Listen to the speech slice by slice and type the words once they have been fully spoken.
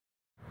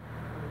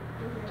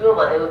त्यो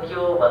भनेको के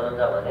हो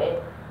भन्नुहुन्छ भने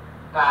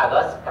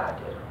कागज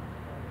काटेर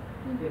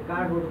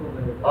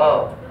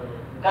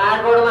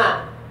कार्डबोर्डमा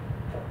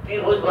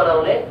त्रिभुज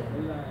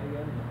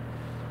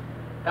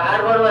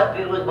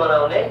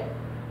बनाउने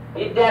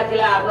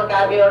विद्यार्थीले आफ्नो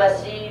काव्य एउटा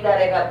सिधा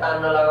रेखा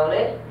तान्न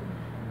लगाउने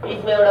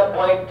बीचमा एउटा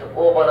पोइन्ट ओ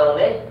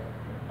बनाउने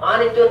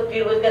अनि त्यो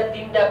त्रिभुजका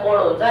तीनटा कोण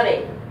हुन्छ नि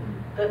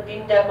त्यो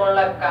तीनटा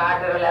कोणलाई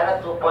काटेर ल्याएर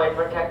त्यो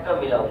पोइन्टमा ठ्याक्क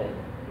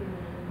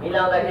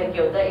मिलाउँदाखेरि के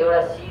हुन्छ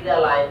एउटा सिधा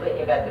लाइनको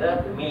एकातिर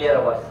मिलेर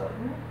बस्छ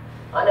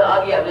अनि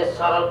अघि हामीले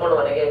सरल कोण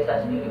भनेको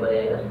 180 डिग्री भने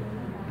हैन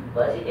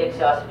भनेपछि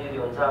 180 डिग्री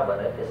हुन्छ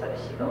भनेर त्यसरी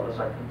सिकाउन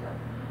सकिन्छ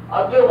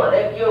अब त्यो भने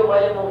के हो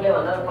मैले मुखले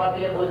भन्दा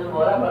कतिले बुझ्नु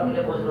होला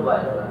कतिले बुझ्नु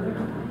भएन होला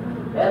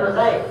हेर्नुस्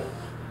है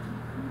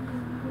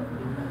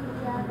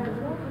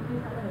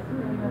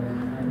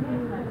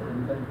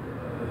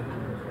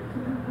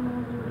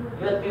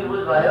यो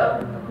त्रिभुज भयो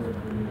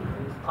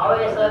अब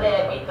यसले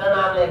भित्र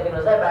नाम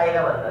लेखिदिनुस् है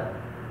बाहिर भन्दा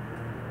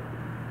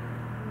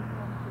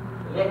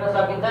लेख्न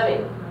सकिन्छ नि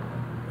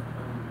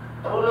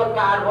ठुलो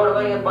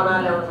कार्डबोर्डमा यो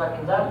बनाएर ल्याउन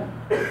सकिन्छ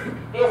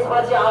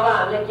त्यसपछि अब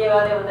हामीले के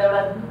गर्ने भन्दा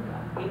एउटा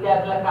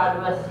विद्यार्थीलाई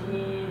कार्डमा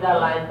सिधा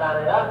लाइन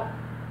तानेर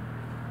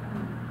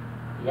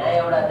यहाँ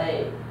एउटा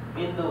चाहिँ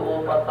बिन्दु ओ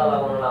पत्ता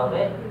लगाउन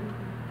लाउने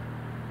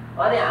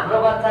अनि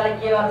हाम्रो बच्चाले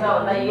के गर्छ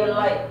भन्दा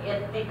यसलाई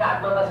यति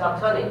काट्न त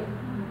सक्छ नि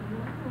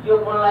यो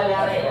कोणलाई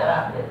ल्याएर यहाँ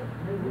राख्ने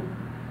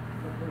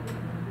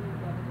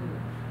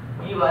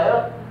बी भयो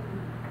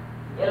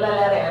यसलाई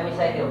ल्याएर यहाँ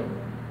मिसाइदिउँ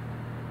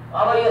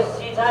अब यो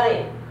सी छ नि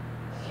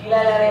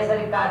सीलाई ल्याएर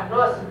यसरी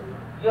काट्नुहोस्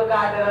यो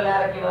काटेर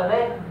ल्याएर के गर्ने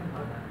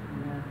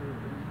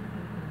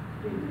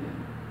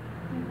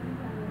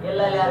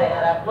यसलाई ल्याएर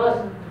यहाँ राख्नुहोस्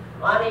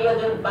अनि यो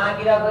जुन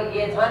बाँकी रहेको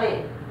ए छ नि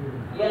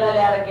यसलाई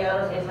ल्याएर के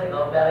गर्नुहोस् यसरी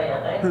घम्प्याएर यहाँ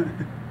चाहिँ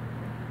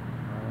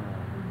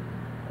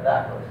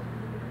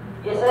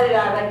राख्नुहोस् यसरी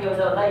राख्दा के हुन्छ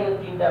भन्दा यो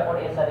तीनटा कोण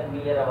यसरी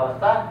मिलेर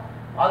बस्छ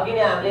अघि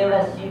नै हामीले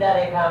एउटा सिधा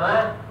रेखामा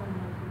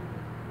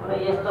कुनै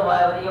यस्तो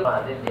भयो भने यो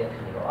भाँच्दै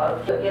लेख्ने हो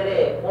अरु के रे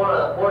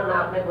कोण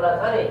नाप्ने कुरा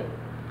छ नि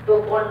त्यो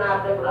कोण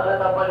नाप्ने कुरालाई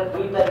तपाईले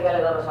दुई तरिकाले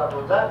गर्न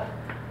सक्नुहुन्छ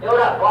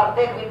एउटा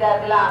प्रत्येक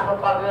विद्यार्थीलाई आफ्नो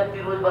कपीमा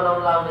त्रिभुज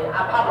बनाउन लाउने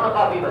आफ्नो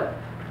कपीमा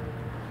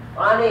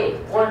अनि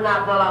कोण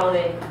नाप्न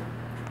लाउने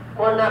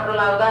कोण नाप्न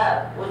लाउँदा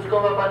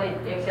उसकोमा पनि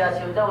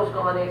 180 हुन्छ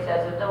उसकोमा पनि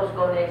 180 हुन्छ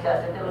उसकोमा पनि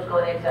 180 हुन्छ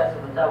उसकोमा पनि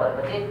 180 हुन्छ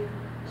भनेपछि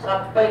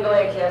सबैको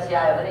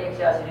 180 आयो भने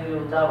 180 डिग्री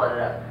हुन्छ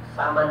भनेर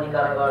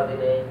सामान्यीकरण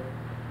गरिदिने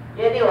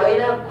यदि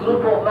होइन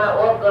ग्रुपमा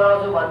वर्क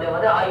गराउँछु भन्ने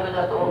भने अहिले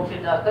जस्तो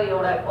वर्कसिट जस्तो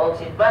एउटा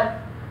वर्कसिटमा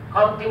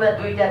कम्तीमा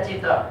दुईटा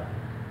चित्र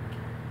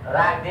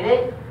राख्दिने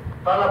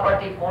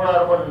तलपट्टि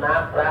कोणहरुको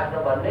नाप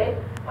राख्न भन्ने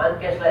अनि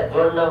त्यसलाई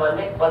जोड्न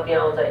भन्ने कति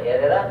आउँछ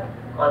हेरेर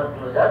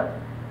कन्क्लुजन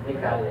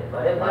निकाल्ने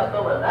भने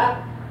कस्तो भन्दा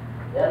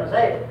हेर्नुस्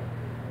है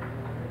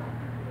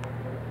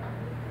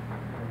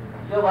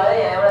यो भयो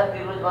यहाँ एउटा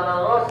त्रिभुज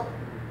बनाउनुहोस्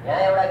यहाँ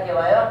एउटा के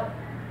भयो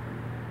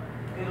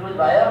त्रिभुज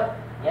भयो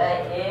यहाँ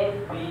A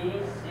B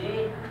C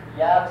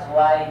x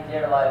Y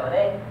Z भयो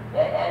भने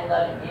यहाँ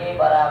एंगल ए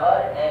बराबर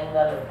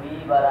एंगल बी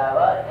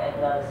बराबर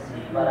एंगल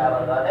सी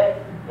बराबर गर्ने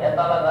यहाँ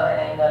तल गएर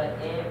angle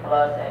A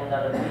plus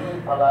angle be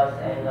plus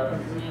angle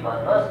C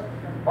भन्नुस्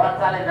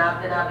बच्चाले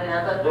नाप्दै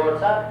नाप्दै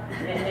जोड्छ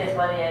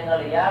त्यसमा नि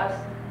angle x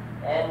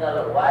angle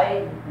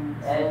Y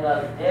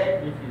angle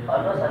Z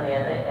भन्नुस् अनि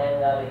यहाँ चाहिँ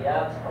angle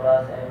x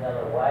plus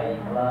angle Y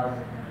plus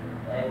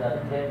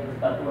angle Z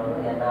equal to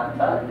यहाँ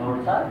नाप्छ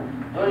जोड्छ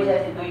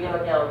जोडिसकेपछि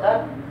दुईटैमा के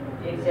आउँछ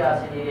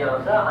 180 डिग्री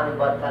आउँछ अनि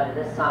बच्चाले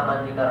चाहिँ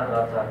सामान्यीकरण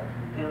गर्छ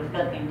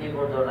त्रिभुजका तीनटै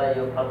कोण जोड्दा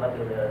यो फल कति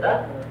हुने रहेछ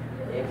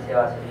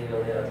 180 डिग्री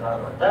हुने रहेछ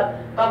भन्छ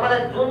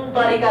तपाईलाई जुन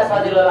तरिका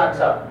सजिलो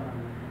लाग्छ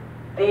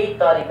त्यही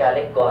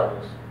तरिकाले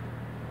गर्नुस्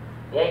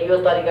यहाँ यो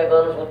तरिका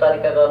गर्नुस् उ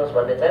तरिका गर्नुस्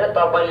भन्ने छैन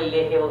तपाईले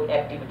लेखेको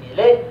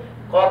एक्टिभिटीजले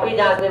कपी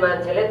जाँच्ने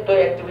मान्छेले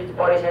त्यो एक्टिभिटी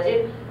पढिसकेपछि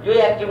यो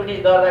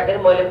एक्टिभिटीज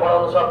गर्दाखेरि मैले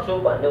पढाउन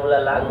सक्छु भन्ने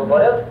उलाई लाग्नु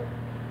पर्यो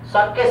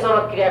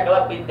सकेसम्म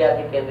क्रियाकलाप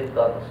विद्यार्थी केन्द्रित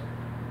गर्नुस्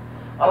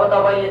अब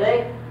तपाईले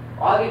चाहिँ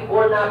अघि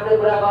कोण नाप्ने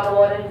कुरा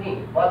गर्नुभयो नि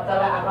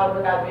बच्चालाई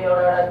आफ्नो कापी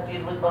एउटा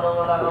त्रिभुज बनाउन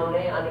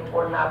लगाउने अनि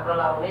कोण नाप्न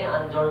लाउने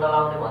अनि जोड्न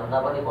लाउने भन्दा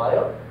पनि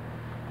भयो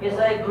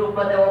यसै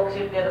ग्रुपमा चाहिँ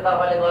वर्कसिट दिएर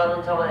तपाईले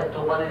गर्नुहुन्छ भने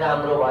त्यो पनि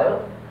राम्रो भयो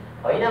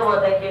हैन म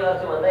चाहिँ के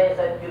गर्छु भन्दा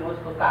यसै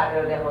त्रिभुजको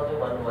काटेर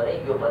देखाउँछु भन्नु भने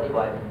यो पनि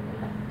भयो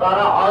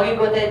तर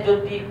अघिको चाहिँ जुन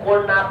ती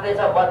कोण नाप्ने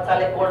छ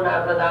बच्चाले कोण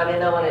नाप्न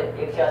जानेन भने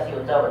 180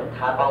 हुन्छ भने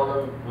थाहा पाउन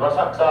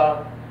नसक्छ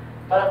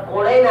तर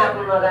कोणै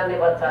नाप्न नजान्ने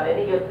बच्चाले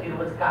नि यो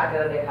त्रिभुज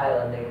काटेर देखायो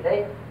भनेदेखि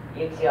चाहिँ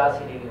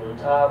 180 डिग्री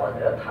हुन्छ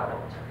भनेर थाहा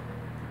पाउँछ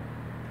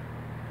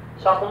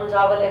सक्नुहुन्छ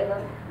अब लेख्न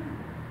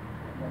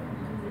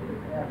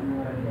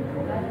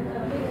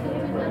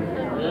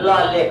ल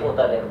लेखौँ त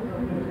लेखौँ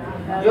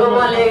यो म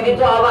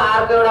लेखिदिन्छु अब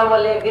अर्को एउटा म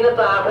लेख्दिन त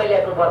आफै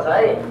लेख्नुपर्छ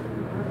है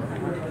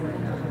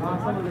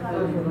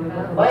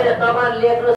होइन तपाईले लेख्नु